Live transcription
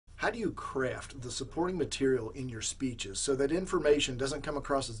how do you craft the supporting material in your speeches so that information doesn't come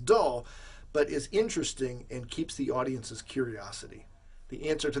across as dull, but is interesting and keeps the audience's curiosity? The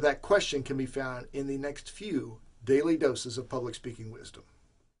answer to that question can be found in the next few Daily Doses of Public Speaking Wisdom.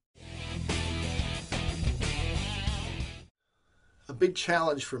 A big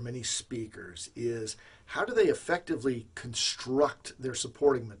challenge for many speakers is how do they effectively construct their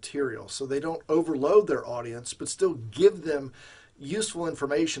supporting material so they don't overload their audience but still give them useful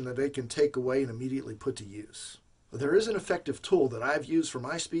information that they can take away and immediately put to use. There is an effective tool that I've used for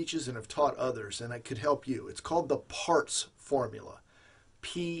my speeches and have taught others, and it could help you. It's called the PARTS formula,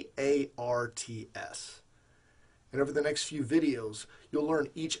 P-A-R-T-S. And over the next few videos, you'll learn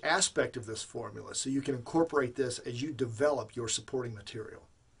each aspect of this formula so you can incorporate this as you develop your supporting material.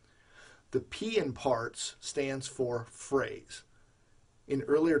 The P in PARTS stands for phrase. In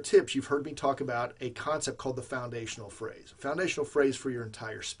earlier tips, you've heard me talk about a concept called the foundational phrase. A foundational phrase for your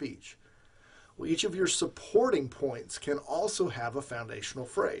entire speech. Well, each of your supporting points can also have a foundational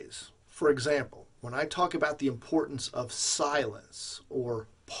phrase. For example, when I talk about the importance of silence or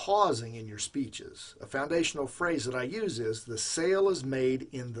pausing in your speeches, a foundational phrase that I use is, the sale is made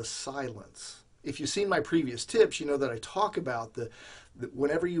in the silence. If you've seen my previous tips, you know that I talk about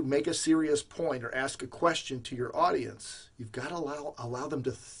whenever you make a serious point or ask a question to your audience, you've got to allow them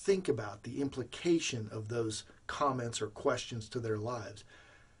to think about the implication of those comments or questions to their lives.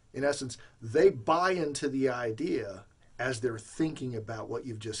 In essence, they buy into the idea as they're thinking about what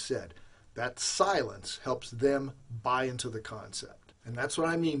you've just said. That silence helps them buy into the concept. And that's what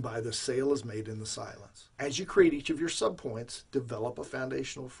I mean by the sale is made in the silence. As you create each of your subpoints, develop a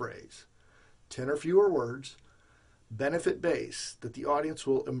foundational phrase. 10 or fewer words, benefit-based, that the audience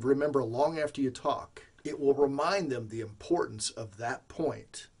will remember long after you talk. It will remind them the importance of that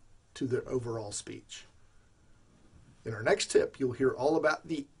point to their overall speech. In our next tip, you'll hear all about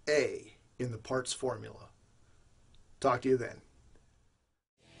the A in the PARTS formula. Talk to you then.